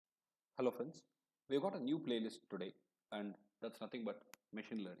Hello friends, we've got a new playlist today and that's nothing but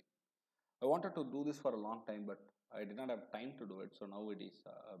machine learning. I wanted to do this for a long time but I did not have time to do it, so now it is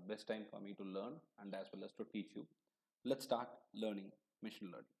best time for me to learn and as well as to teach you. Let's start learning machine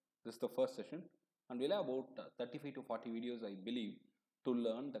learning. This is the first session and we'll have about 35 to 40 videos I believe to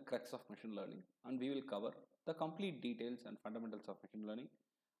learn the crux of machine learning, and we will cover the complete details and fundamentals of machine learning,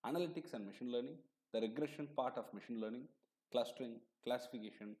 analytics and machine learning, the regression part of machine learning, clustering,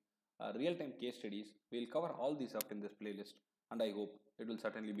 classification, real-time case studies. We'll cover all these up in this playlist and I hope it will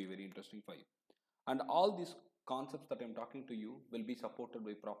certainly be very interesting for you. And all these concepts that I'm talking to you will be supported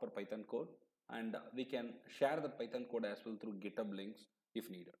by proper Python code, and we can share the Python code as well through GitHub links if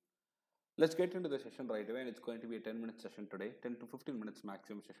needed. Let's get into the session right away, and it's going to be a 10-minute session today, 10 to 15 minutes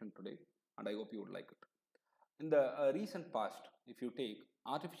maximum session today, and I hope you would like it. In the recent past, if you take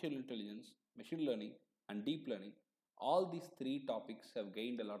artificial intelligence, machine learning, and deep learning, all these three topics have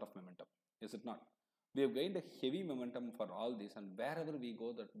gained a lot of momentum, is it not? We have gained a heavy momentum for all this, and wherever we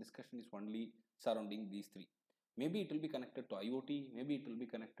go, the discussion is only surrounding these three. Maybe it will be connected to IoT, maybe it will be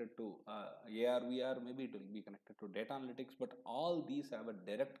connected to AR, VR, maybe it will be connected to data analytics, but all these have a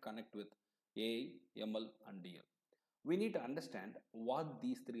direct connect with AI, ML, and DL. We need to understand what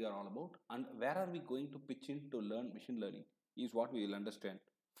these three are all about and where are we going to pitch in to learn machine learning is what we will understand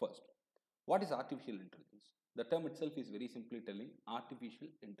first. What is artificial intelligence? The term itself is very simply telling artificial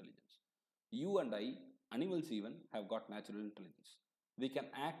intelligence. You and I, animals even, have got natural intelligence. We can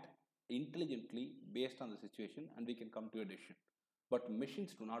act intelligently based on the situation and we can come to a decision. But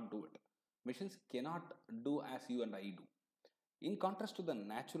machines do not do it. Machines cannot do as you and I do. In contrast to the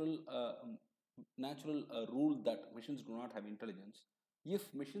natural rule that machines do not have intelligence,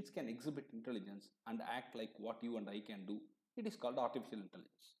 if machines can exhibit intelligence and act like what you and I can do, it is called artificial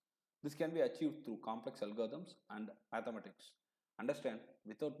intelligence. This can be achieved through complex algorithms and mathematics. Understand,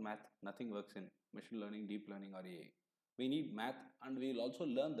 without math, nothing works in machine learning, deep learning, or AI. We need math, and we will also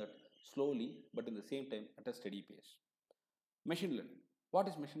learn that slowly, but in the same time at a steady pace. Machine learning. What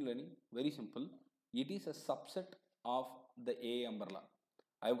is machine learning? Very simple. It is a subset of the AI umbrella.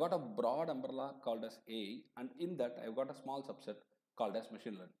 I've got a broad umbrella called as AI, and in that I've got a small subset called as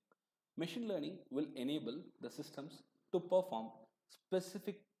machine learning. Machine learning will enable the systems to perform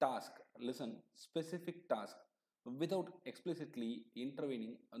specific task. Listen, specific task without explicitly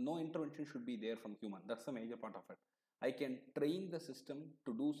intervening. No intervention should be there from human. That's the major part of it. I can train the system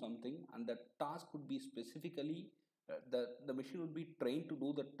to do something, and the task would be specifically the machine would be trained to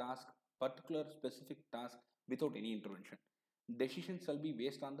do the task, particular specific task, without any intervention. Decisions shall be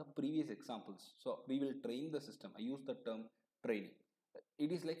based on the previous examples. So we will train the system. I use the term training.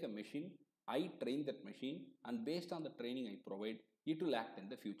 It is like a machine. I train that machine, and based on the training I provide, it will act in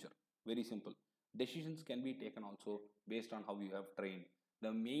the future. Very simple. Decisions can be taken also based on how you have trained.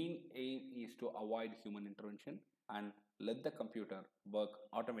 The main aim is to avoid human intervention and let the computer work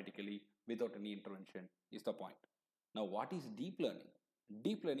automatically without any intervention is the point. Now, what is deep learning?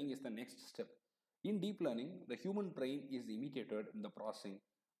 Deep learning is the next step. In deep learning, the human brain is imitated in the processing,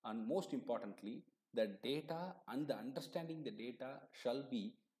 and most importantly, the data and the understanding the data shall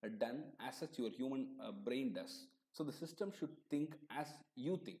be done as such your human brain does. So the system should think as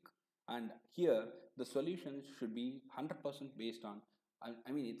you think, and here the solutions should be 100% based on.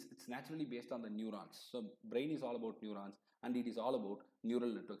 I mean, it's naturally based on the neurons. So brain is all about neurons, and it is all about neural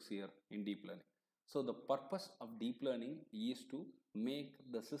networks here in deep learning. So the purpose of deep learning is to make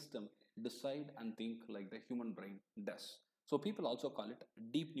the system decide and think like the human brain does. So people also call it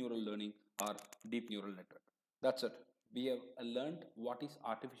deep neural learning or deep neural network. That's it. We have learned what is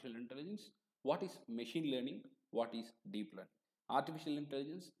artificial intelligence, what is machine learning, what is deep learning. Artificial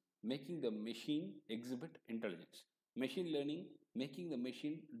intelligence, making the machine exhibit intelligence. Machine learning, making the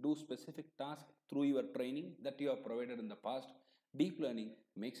machine do specific task through your training that you have provided in the past. Deep learning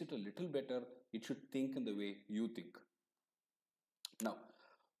makes it a little better. It should think in the way you think. Now,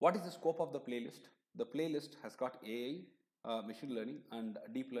 what is the scope of the playlist? The playlist has got AI, machine learning, and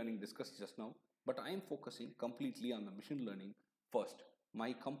deep learning discussed just now, but I am focusing completely on the machine learning first.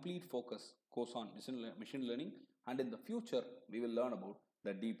 My complete focus goes on machine learning, and in the future, we will learn about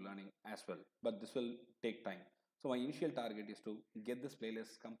the deep learning as well, but this will take time. So, my initial target is to get this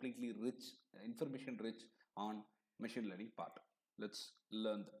playlist completely rich, information rich on machine learning part. Let's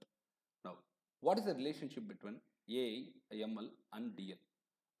learn that. Now, what is the relationship between AI, ML, and DL?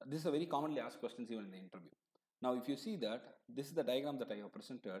 This is a very commonly asked questions even in the interview. Now, if you see that, this is the diagram that I have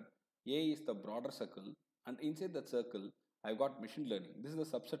presented. AI is the broader circle, and inside that circle, I've got machine learning. This is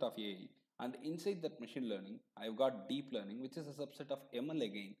the subset of AI, and inside that machine learning, I've got deep learning, which is a subset of ML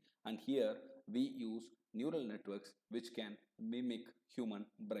again. And here, we use neural networks which can mimic human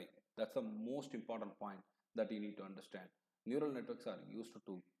brain. That's the most important point that you need to understand. Neural networks are used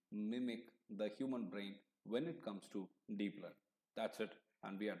to mimic the human brain when it comes to deep learning. That's it,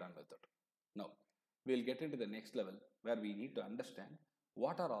 and we are done with it. Now, we'll get into the next level where we need to understand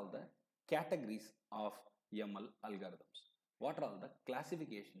what are all the categories of ML algorithms. What are all the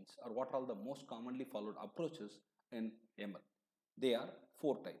classifications or what are all the most commonly followed approaches in ML? They are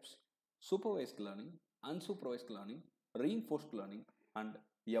four types: supervised learning, unsupervised learning, reinforced learning, and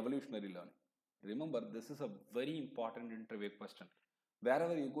evolutionary learning. Remember, this is a very important interview question.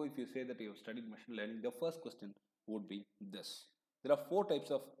 Wherever you go, if you say that you have studied machine learning, the first question would be this. There are four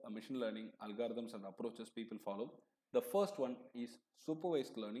types of machine learning algorithms and approaches people follow. The first one is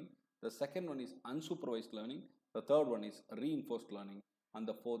supervised learning, the second one is unsupervised learning, the third one is reinforced learning, and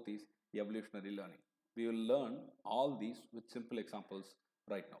the fourth is evolutionary learning. We will learn all these with simple examples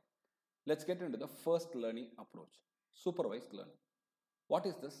right now. Let's get into the first learning approach, supervised learning. What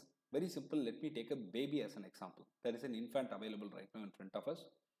is this? Very simple. Let me take a baby as an example. There is an infant available right now in front of us.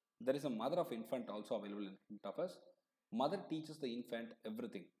 There is a mother of infant also available in front of us. Mother teaches the infant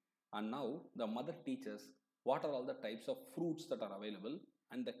everything, and now the mother teaches what are all the types of fruits that are available,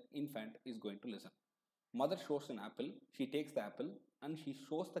 and the infant is going to listen. Mother shows an apple, she takes the apple and she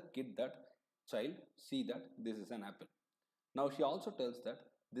shows the kid that child, see that this is an apple. Now she also tells that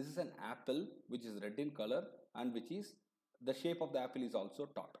this is an apple which is red in color and which is the shape of the apple is also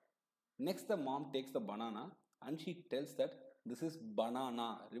taught. Next, the mom takes the banana and she tells that this is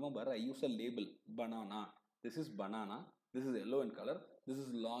banana. Remember, I use a label, banana. This is banana, this is yellow in color, this is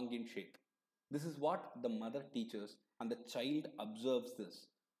long in shape. This is what the mother teaches and the child observes this.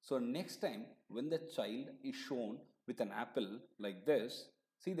 So next time when the child is shown with an apple like this,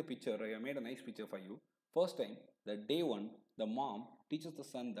 see the picture, I have made a nice picture for you. First time, the day one, the mom teaches the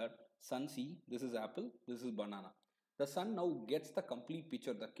son that, son, see, this is apple, this is banana. The son now gets the complete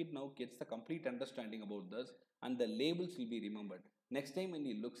picture, the kid now gets the complete understanding about this, and the labels will be remembered. Next time when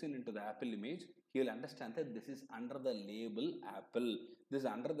he looks into the apple image, he will understand that this is under the label apple, this is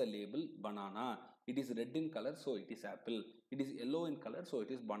under the label banana. It is red in color, so it is apple. It is yellow in color, so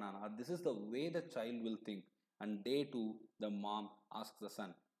it is banana. This is the way the child will think. And day two, the mom asks the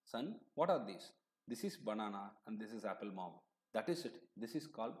son, son, what are these? This is banana and this is apple, mom. That is it. This is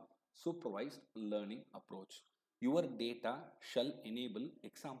called supervised learning approach. Your data shall enable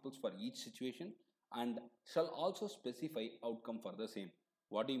examples for each situation and shall also specify outcome for the same.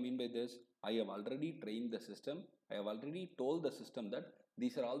 What do you mean by this? I have already trained the system. I have already told the system that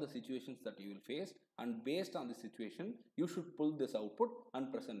these are all the situations that you will face, and based on the situation, you should pull this output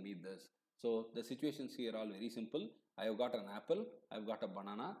and present me this. So the situations here are all very simple. I have got an apple, I have got a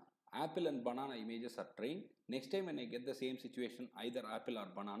banana. Apple and banana images are trained. Next time when I get the same situation, either apple or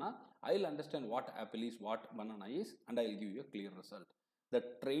banana, I will understand what apple is, what banana is, and I will give you a clear result. The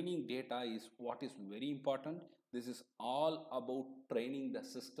training data is what is very important. This is all about training the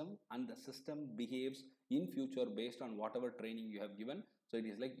system, and the system behaves in future based on whatever training you have given. So it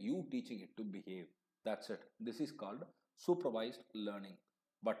is like you teaching it to behave. That's it. This is called supervised learning.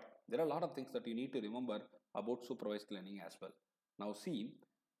 But there are a lot of things that you need to remember about supervised learning as well. Now see,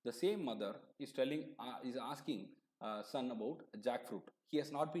 the same mother is asking son about jackfruit. He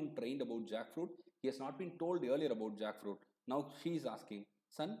has not been trained about jackfruit. He has not been told earlier about jackfruit. Now she is asking,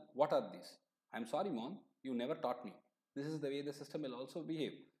 son, what are these? I'm sorry, mom, you never taught me. This is the way the system will also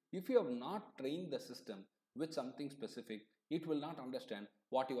behave. If you have not trained the system with something specific, it will not understand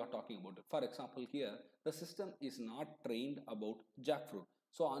what you are talking about. For example, here, the system is not trained about jackfruit.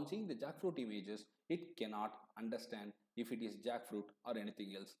 So on seeing the jackfruit images, it cannot understand if it is jackfruit or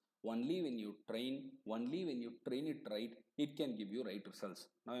anything else. Only when you train it right, it can give you right results.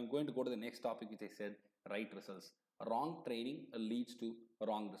 Now I'm going to go to the next topic, which I said right results. Wrong training leads to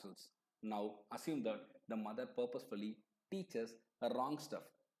wrong results. Now assume that the mother purposefully teaches wrong stuff.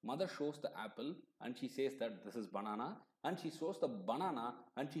 Mother shows the apple and she says that this is banana, and she shows the banana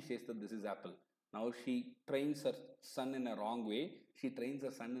and she says that this is apple. Now she trains her son in a wrong way. She trains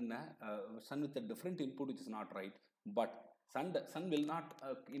her son son with a different input which is not right. But son will not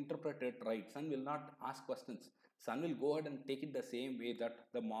interpret it right. Son will not ask questions. Son will go ahead and take it the same way that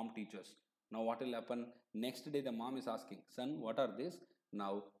the mom teaches. Now what will happen? Next day the mom is asking, son, what are these?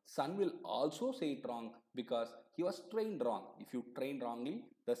 Now son will also say it wrong because he was trained wrong. If you train wrongly,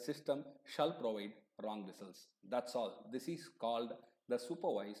 the system shall provide wrong results. That's all. This is called the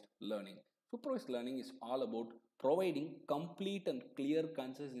supervised learning. Supervised learning is all about providing complete and clear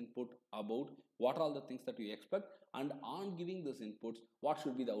concise input about what are all the things that you expect, and on giving those inputs, what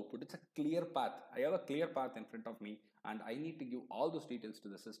should be the output. It's a clear path. I have a clear path in front of me, and I need to give all those details to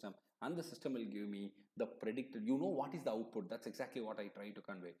the system, and the system will give me the predicted, what is the output. That's exactly what I try to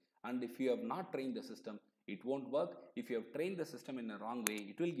convey. And if you have not trained the system, it won't work. If you have trained the system in a wrong way,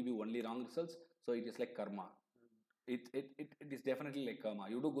 it will give you only wrong results. So it is like karma. It is definitely like karma.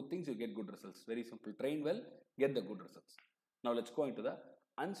 You do good things, you get good results. Very simple. Train well, get the good results. Now let's go into the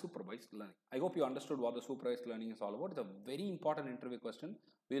unsupervised learning. I hope you understood what the supervised learning is all about. It's a very important interview question.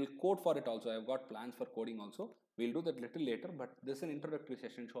 We'll code for it also. I've got plans for coding also. We'll do that little later, but this is an introductory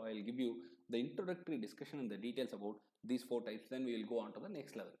session, so I'll give you the introductory discussion and the details about these 4 types. Then we will go on to the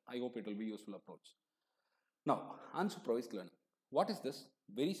next level. I hope it will be useful approach. Now, unsupervised learning. What is this?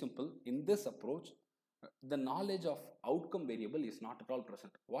 Very simple. In this approach, the knowledge of outcome variable is not at all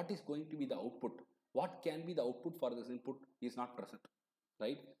present. What is going to be the output? What can be the output for this input is not present,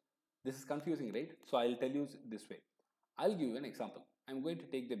 right? This is confusing, right? So I'll tell you this way. I'll give you an example. I'm going to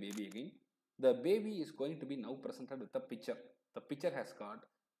take the baby again. The baby is going to be now presented with a picture. The picture has got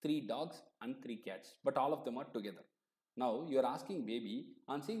 3 dogs and 3 cats, but all of them are together. Now you are asking baby,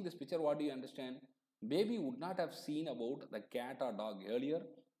 on seeing this picture, what do you understand? Baby would not have seen about the cat or dog earlier.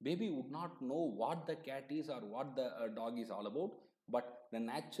 Baby would not know what the cat is or what the dog is all about, but the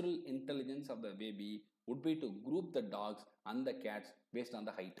natural intelligence of the baby would be to group the dogs and the cats based on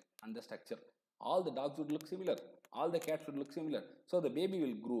the height and the structure. All the dogs would look similar, all the cats would look similar. So the baby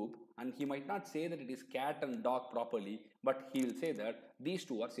will group, and he might not say that it is cat and dog properly, but he will say that these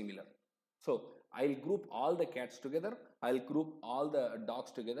 2 are similar. So I'll group all the cats together, I'll group all the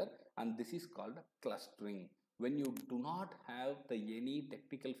dogs together, and this is called clustering. When you do not have any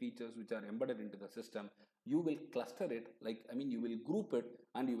technical features which are embedded into the system, you will cluster it, you will group it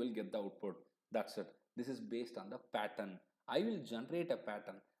and you will get the output. That's it. This is based on the pattern. I will generate a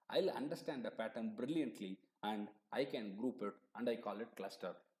pattern. I'll understand the pattern brilliantly and I can group it and I call it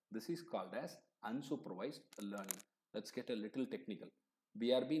cluster. This is called as unsupervised learning. Let's get a little technical.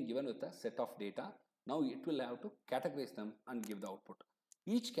 We are being given with a set of data. Now it will have to categorize them and give the output.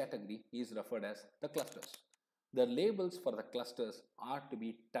 Each category is referred as the clusters. The labels for the clusters are to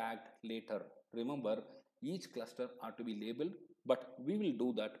be tagged later. Remember, each cluster are to be labeled, but we will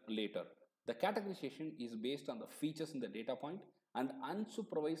do that later. The categorization is based on the features in the data point, and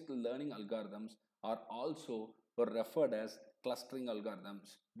unsupervised learning algorithms are also referred as clustering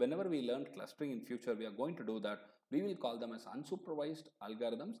algorithms. Whenever we learn clustering in future, we are going to do that. We will call them as unsupervised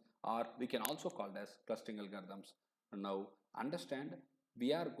algorithms, or we can also call it as clustering algorithms. Now, understand,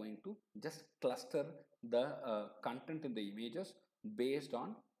 we are going to just cluster the content in the images based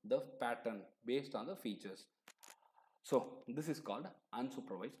on the pattern, based on the features. So this is called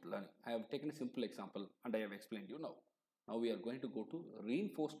unsupervised learning. I have taken a simple example and I have explained you now. Now we are going to go to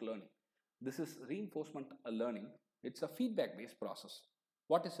reinforced learning. This is reinforcement learning. It's a feedback based process.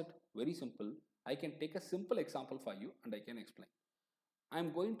 What is it? Very simple. I can take a simple example for you and I can explain. I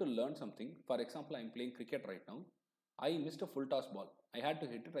am going to learn something. For example, I am playing cricket right now. I missed a full toss ball. I had to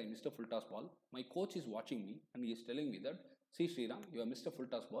hit it. I missed a full toss ball. My coach is watching me and he is telling me that, see Shriram, you have missed a full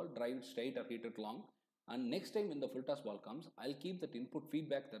toss ball. Drive it straight or hit it long. And next time when the full toss ball comes, I'll keep that input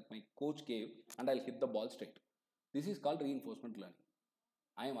feedback that my coach gave and I'll hit the ball straight. This is called reinforcement learning.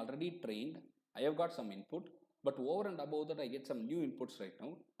 I am already trained. I have got some input. But over and above that, I get some new inputs right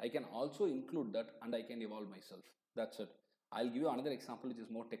now. I can also include that and I can evolve myself. That's it. I'll give you another example which is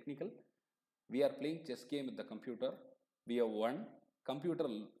more technical. We are playing chess game with the computer. We have won. Computer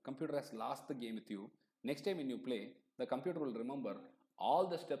has lost the game with you. Next time when you play, the computer will remember all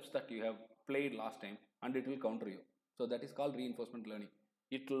the steps that you have played last time and it will counter you. So that is called reinforcement learning.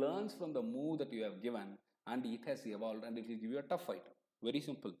 It learns from the move that you have given and it has evolved and it will give you a tough fight. Very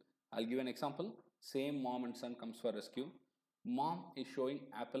simple. I'll give an example. Same mom and son comes for rescue. Mom is showing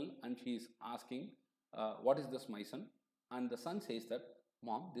apple and she is asking, what is this, my son? And the son says that,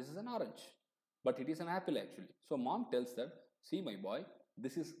 Mom, this is an orange. But it is an apple actually. So mom tells that, see my boy,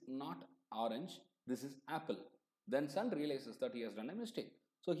 this is not orange, this is apple. Then son realizes that he has done a mistake.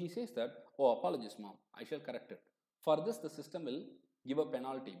 So he says that, oh, apologies mom, I shall correct it. For this the system will give a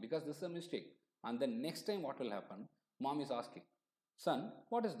penalty because this is a mistake. And then next time what will happen? Mom is asking, son,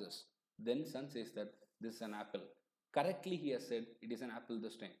 what is this? Then son says that this is an apple. Correctly he has said it is an apple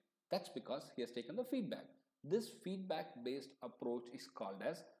this time. That's because he has taken the feedback. This feedback based approach is called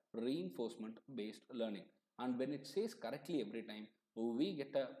as reinforcement based learning. And when it says correctly every time, we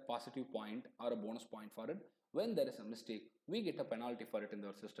get a positive point or a bonus point for it. When there is a mistake, we get a penalty for it in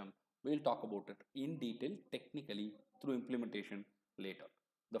our system. We'll talk about it in detail technically through implementation later.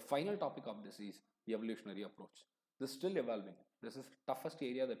 The final topic of this is evolutionary approach. This is still evolving. This is the toughest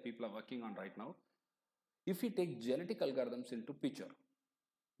area that people are working on right now. If we take genetic algorithms into picture,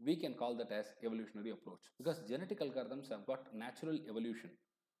 we can call that as evolutionary approach, because genetic algorithms have got natural evolution.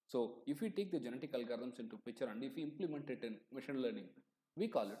 So if we take the genetic algorithms into picture and if we implement it in machine learning, we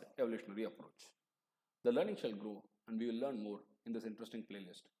call it evolutionary approach. The learning shall grow and we will learn more in this interesting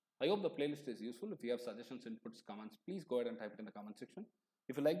playlist. I hope the playlist is useful. If you have suggestions, inputs, comments, please go ahead and type it in the comment section.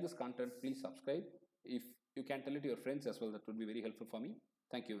 If you like this content, please subscribe. If you can tell it to your friends as well, that would be very helpful for me.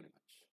 Thank you very much.